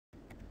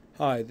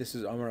Hi, this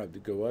is Amar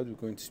Abdulgawad.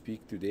 We're going to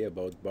speak today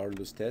about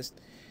Barlow's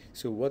test.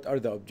 So what are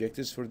the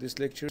objectives for this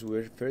lecture?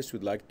 First,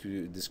 we'd like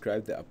to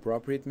describe the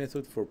appropriate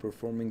method for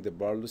performing the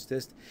Barlow's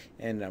test,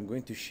 and I'm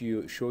going to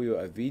show you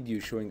a video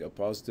showing a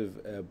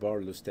positive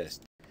Barlow's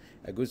test.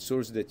 A good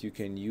source that you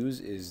can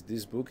use is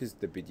this book, is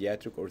the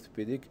Pediatric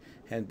Orthopedic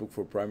Handbook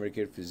for Primary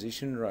Care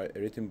Physician,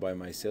 written by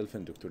myself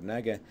and Dr.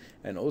 Naga.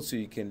 And also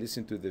you can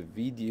listen to the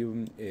video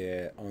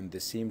on the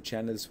same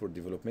channels for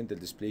developmental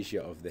dysplasia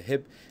of the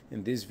hip.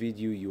 In this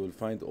video, you will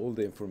find all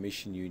the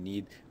information you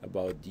need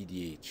about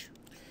DDH.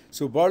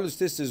 So Barlow's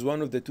test is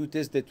one of the two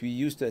tests that we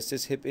use to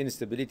assess hip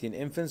instability in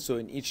infants. So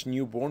in each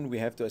newborn, we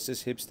have to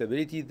assess hip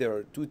stability. There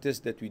are two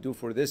tests that we do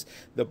for this,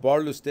 the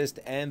Barlow's test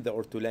and the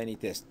Ortolani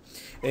test.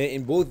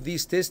 In both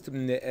these tests,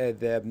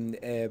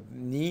 the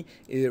knee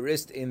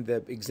rests in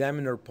the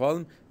examiner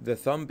palm, the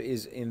thumb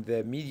is in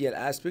the medial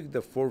aspect,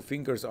 the four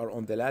fingers are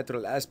on the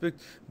lateral aspect,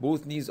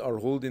 both knees are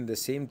held in the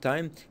same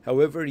time.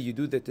 However, you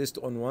do the test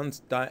on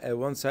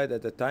one side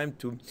at a time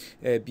to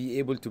be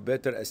able to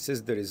better assess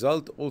the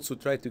result. Also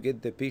try to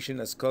get the patient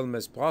as calm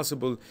as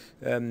possible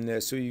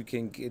so you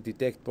can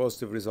detect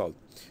positive result.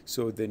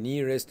 So the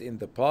knee rests in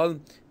the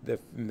palm, the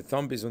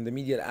thumb is on the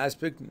medial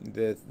aspect,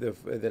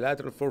 the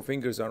lateral four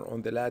fingers are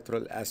on the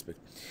lateral aspect.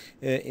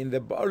 In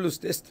the Barlow's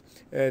test,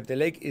 the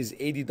leg is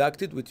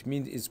adducted, which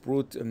means it's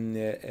brought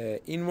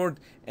inward,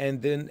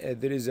 and then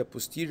there is a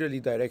posteriorly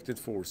directed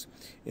force.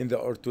 In the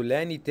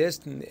Ortolani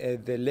test,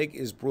 the leg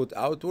is brought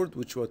outward,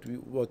 which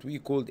what we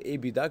called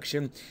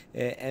abduction,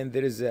 and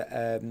there is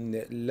a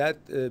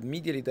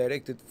medially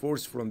directed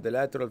force from the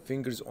lateral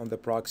fingers on the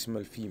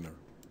proximal femur.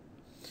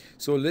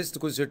 So let's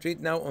concentrate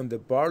now on the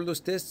Barlow's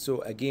test.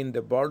 So again,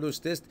 the Barlow's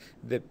test,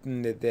 the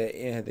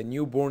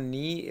newborn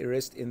knee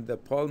rests in the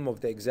palm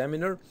of the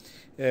examiner.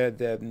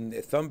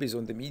 The thumb is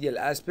on the medial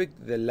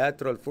aspect. The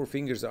lateral four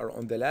fingers are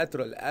on the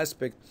lateral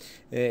aspect.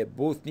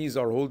 Both knees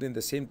are held in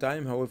the same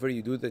time. However,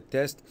 you do the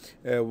test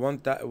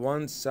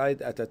one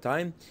side at a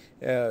time.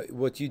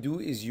 What you do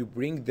is you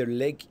bring the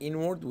leg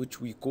inward, which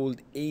we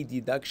called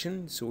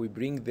adduction. So we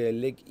bring the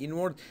leg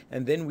inward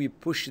and then we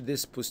push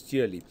this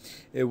posteriorly.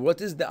 What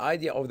is the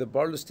idea of the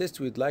Barlow's test?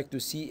 We'd like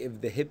to see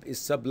if the hip is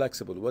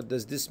subluxable. What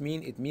does this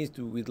mean? It means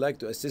we'd like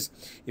to assess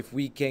if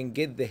we can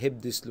get the hip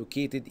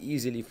dislocated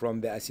easily from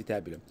the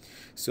acetabulum.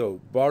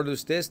 So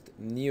Barlow's test,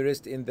 knee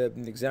rest in the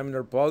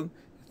examiner palm,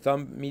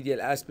 thumb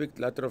medial aspect,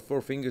 lateral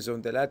four fingers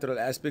on the lateral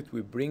aspect.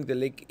 We bring the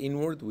leg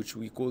inward, which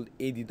we call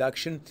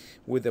adduction,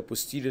 with a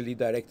posteriorly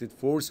directed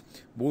force.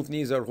 Both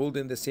knees are held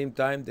in the same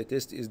time. The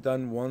test is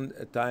done one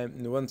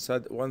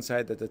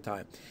side at a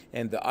time.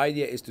 And the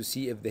idea is to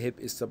see if the hip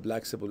is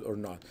subluxable or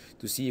not,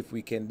 to see if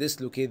we can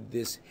dislocate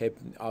this hip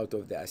out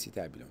of the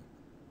acetabulum.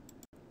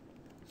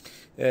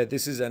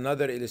 This is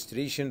another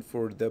illustration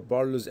for the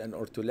Barlow's and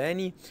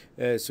Ortolani.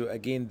 So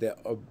again, the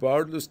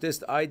Barlow's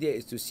test idea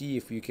is to see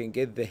if you can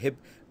get the hip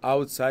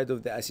outside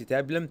of the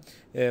acetabulum.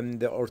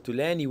 The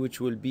Ortolani, which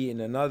will be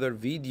in another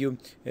video,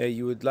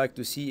 you would like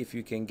to see if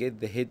you can get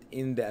the head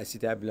in the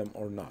acetabulum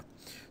or not.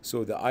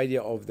 So the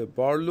idea of the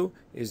Barlow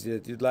is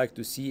that you'd like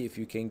to see if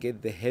you can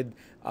get the head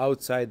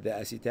outside the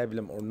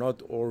acetabulum or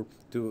not, or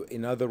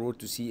in other words,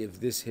 to see if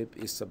this hip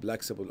is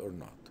subluxable or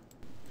not.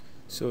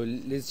 So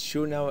let's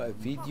show now a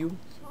video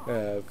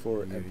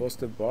for a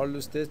positive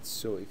Barlow's test.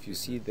 So if you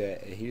see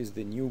here's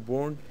the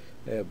newborn,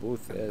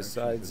 both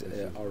sides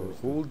are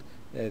held.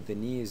 The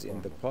knee is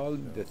in the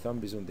palm, the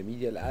thumb is on the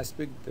medial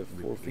aspect, the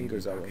four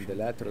fingers are on the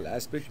lateral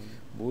aspect.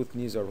 Both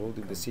knees are held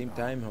at the same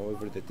time.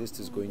 However, the test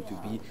is going to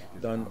be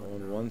done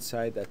on one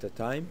side at a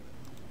time.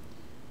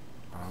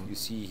 You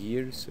see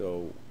here,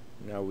 so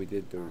now we're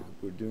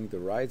doing the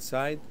right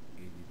side.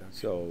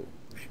 So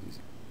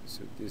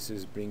this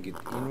is bring it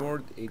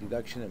inward,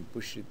 adduction, and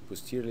push it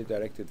posteriorly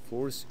directed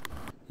force.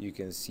 You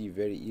can see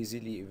very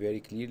easily, very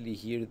clearly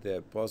here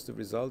the positive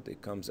result.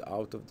 It comes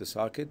out of the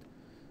socket.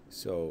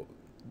 So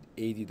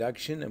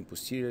adduction and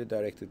posterior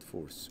directed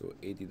force. So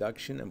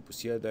adduction and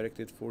posterior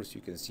directed force,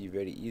 you can see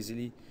very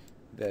easily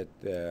that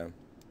the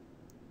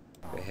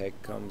head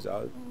comes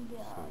out.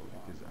 So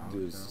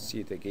do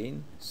see it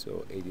again.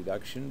 So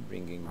adduction,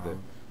 bringing the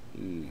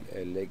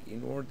leg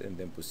inward, and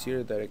then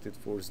posterior directed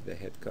force, the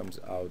head comes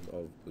out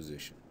of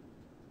position.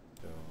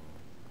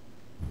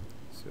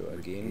 So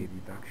again,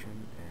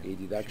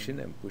 adduction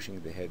and pushing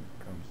the head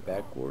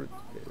backward,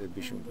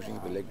 pushing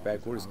the leg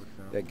backwards,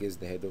 that gets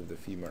the head of the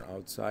femur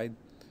outside.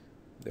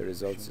 The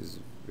results is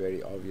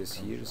very obvious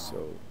here.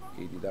 So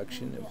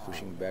adduction and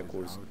pushing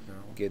backwards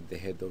get the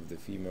head of the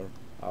femur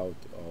out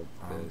of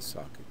the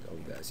socket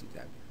of the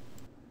acetabulum.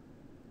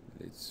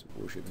 Let's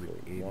push it for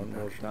one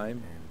more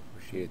time.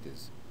 Here it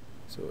is.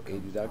 So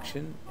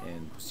adduction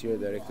and posterior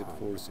directed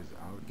force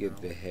get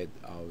the head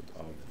out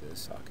of the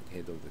socket,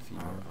 head of the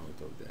femur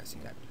out of the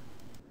acetabulum.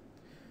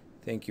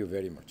 Thank you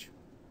very much.